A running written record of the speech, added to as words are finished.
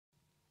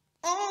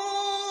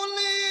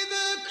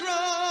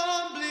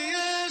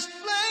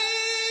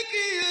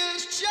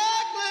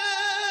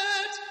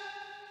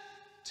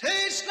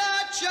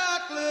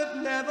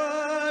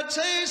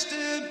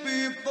tasted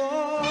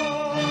before.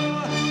 Only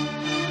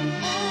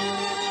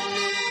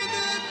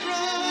the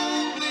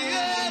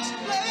crumbliest,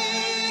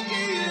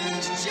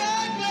 flakiest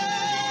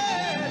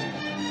chocolate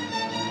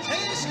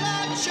tastes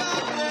like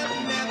chocolate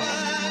never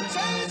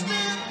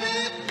tasted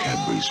before.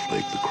 Cadbury's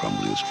Flake, the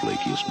crumbliest,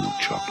 flakiest milk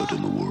chocolate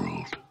in the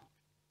world.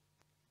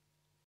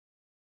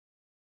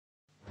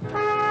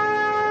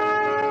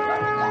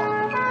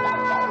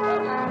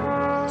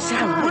 So,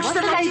 what's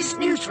the latest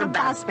news from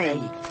Buzby?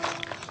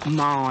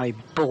 My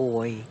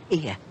boy.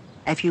 Here,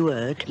 have you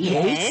heard?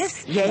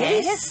 Yes,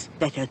 yes.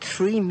 That a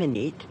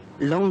 3-minute,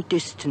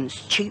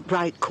 long-distance, cheap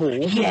rate call...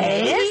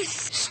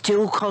 Yes.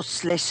 ...still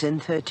costs less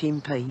than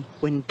 13p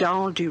when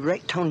dialed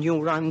direct on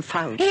your own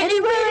phone.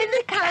 Anywhere in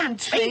the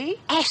country?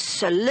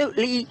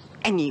 Absolutely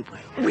anywhere.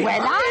 Well,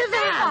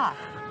 either.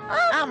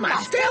 I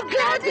must tell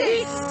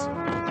Gladys.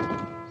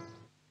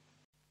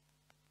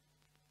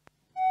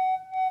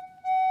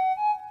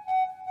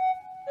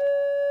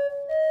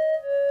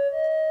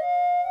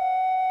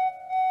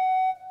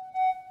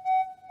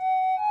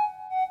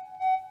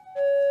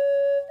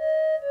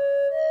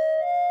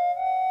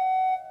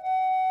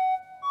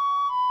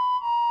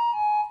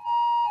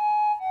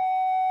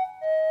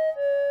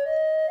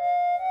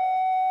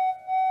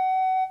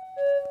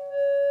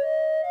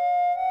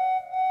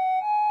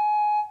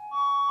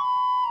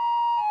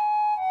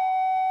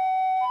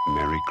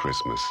 Merry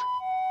Christmas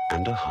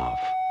and a half.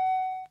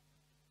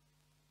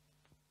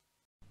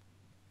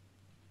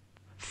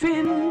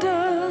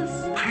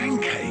 Findus.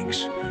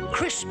 Pancakes.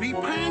 Crispy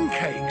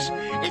pancakes.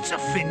 It's a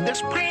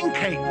Findus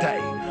pancake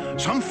day.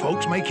 Some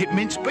folks make it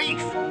minced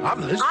beef.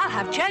 Others... I'll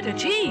have cheddar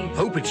cheese.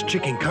 hope it's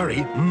chicken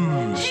curry.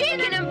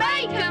 Chicken and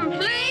bacon,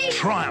 please.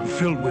 Try 'em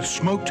filled with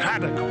smoked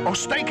haddock or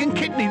steak and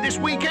kidney this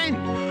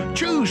weekend.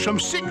 Choose from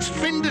 6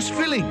 Findus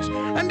fillings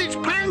and it's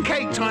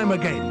pancake time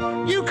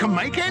again. You can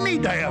make any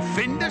day a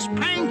Findus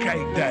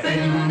pancake day.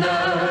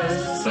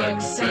 Findus,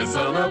 success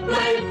on a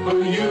plate for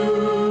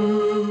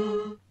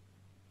you.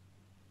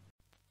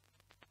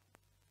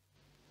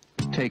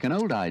 Take an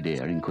old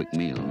idea in quick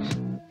meals.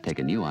 Take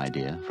a new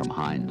idea from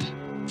Heinz.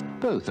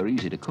 Both are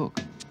easy to cook.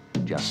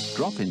 Just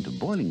drop into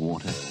boiling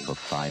water for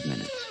 5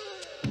 minutes.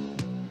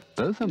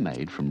 Both are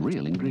made from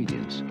real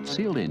ingredients,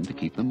 sealed in to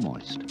keep them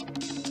moist.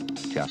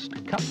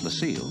 Just cut the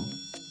seal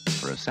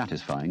for a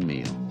satisfying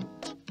meal.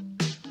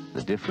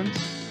 The difference?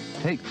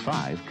 Take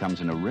 5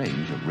 comes in a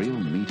range of real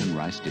meat and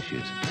rice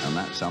dishes, and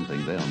that's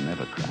something they'll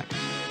never crack.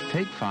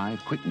 Take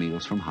 5 quick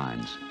meals from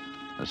Heinz.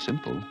 As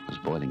simple as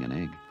boiling an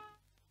egg.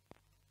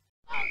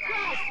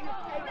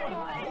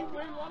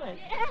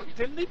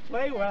 Didn't he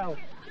play well?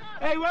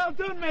 Hey, well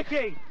done,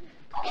 Mickey!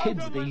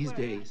 Kids these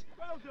days,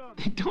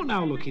 they don't know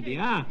how lucky they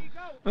are.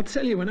 I'll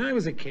tell you, when I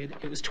was a kid,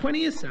 it was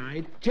 20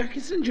 aside,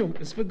 jackets and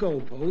jumpers for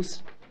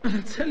goalposts. And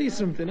I'll tell you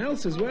something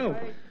else as well.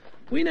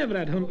 We never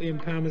had Huntley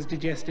and Palmer's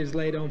digestives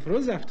laid on for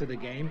us after the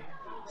game.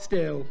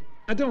 Still,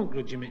 I don't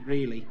grudge him it,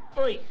 really.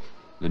 Oi!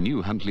 The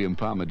new Huntley and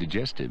Palmer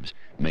digestives,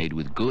 made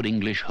with good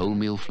English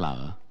wholemeal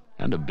flour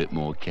and a bit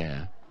more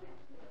care.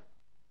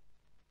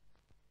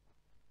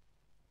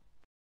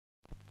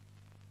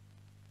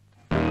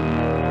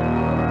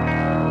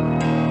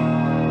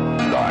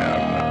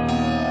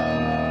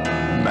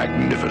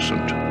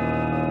 Magnificent.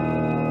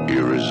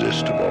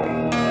 Irresistible.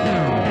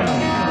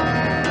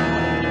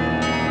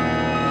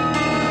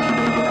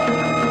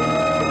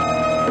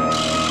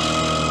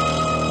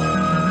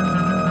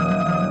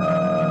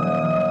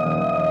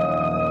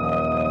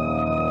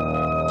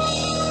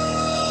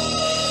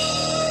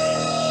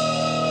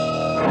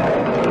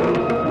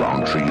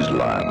 Rowntrees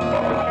Lion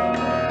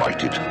Bar.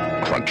 Bite it,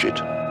 crunch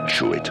it,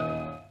 chew it.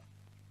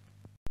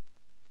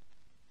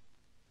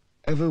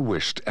 Ever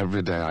wished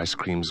everyday ice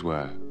creams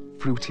were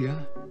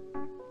fruitier?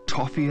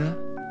 Toffier?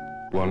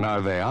 Well, now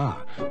they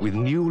are, with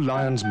new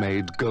Lyons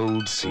Maid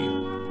Gold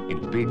Seal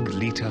in big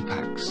litre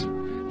packs.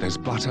 There's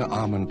butter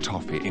almond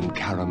toffee in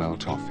caramel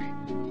toffee,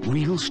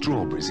 real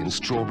strawberries in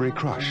strawberry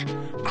crush,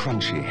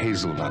 crunchy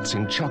hazelnuts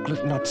in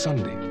chocolate nut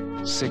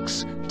sundae.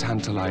 6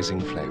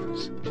 tantalizing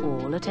flavors.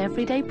 All at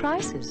everyday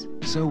prices.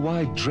 So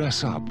why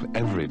dress up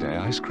everyday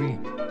ice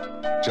cream?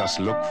 Just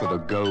look for the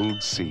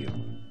Gold Seal.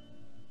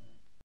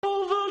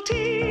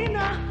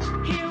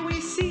 Ovaltine, here we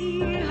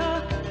see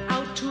her,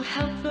 out to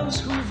help those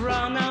who've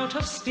run out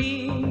of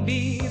steam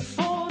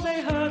before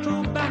they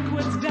hurtle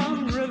backwards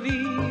down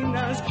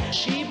ravinas.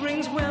 She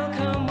brings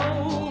welcome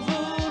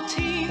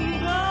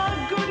Ovaltine.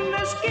 The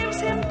goodness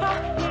gives him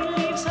puff,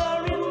 he leaves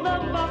her in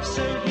the buff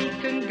so he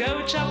can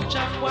go chuff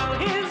chuff while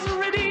his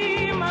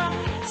redeemer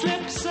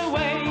slips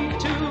away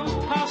to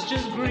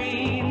pastures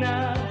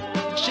greener.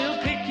 She'll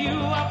pick you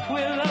up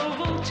with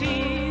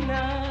Ovaltine.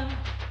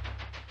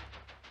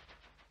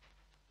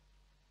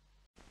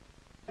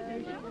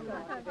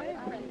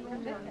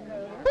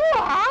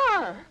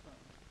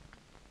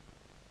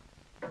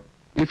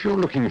 If you're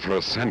looking for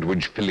a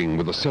sandwich filling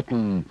with a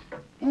certain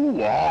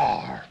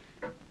ooh-ah,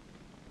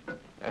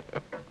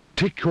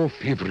 take your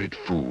favorite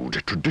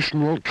food,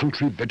 traditional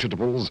country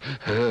vegetables,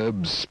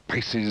 herbs,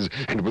 spices,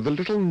 and with a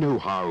little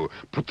know-how,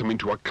 put them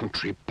into a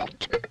country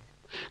pot.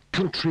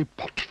 Country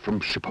pot from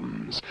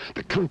Shippam's,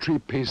 the country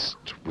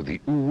paste with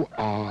the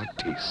ooh-ah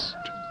taste.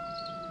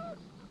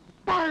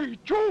 By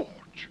George!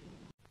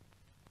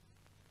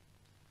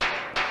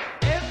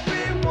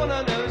 Everyone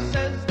I know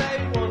says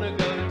they want to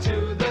go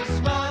to the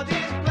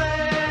Smarties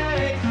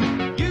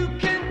place. You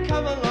can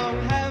come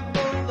along, have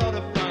a lot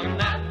of fun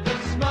at the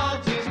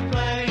Smarties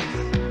place.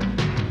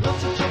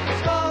 Lots of chocolate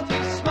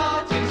Smarties,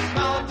 Smarties,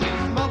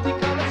 Smarties,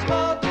 multicolored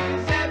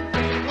Smarties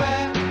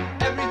everywhere.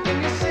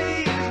 Everything you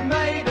see is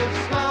made of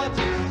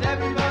Smarties.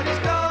 Everybody's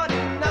got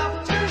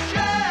enough to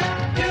share.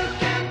 You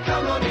can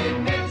come on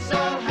in, it's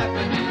all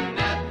happening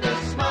at the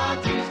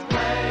Smarties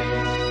place.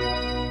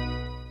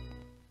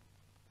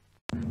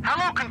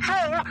 Hello,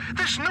 Control.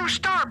 This new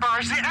Star Bar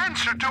is the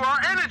answer to our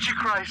energy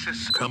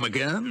crisis. Come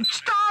again?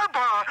 Star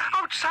Bar.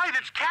 Outside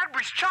it's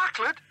Cadbury's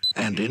chocolate.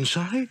 And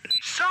inside?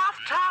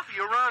 Soft toffee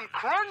around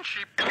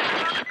crunchy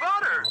peanut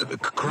butter.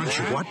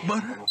 Crunchy what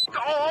butter?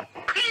 Oh,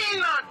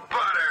 peanut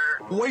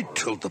butter. Wait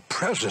till the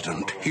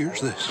president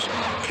hears this.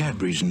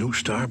 Cadbury's new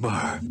Star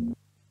Bar.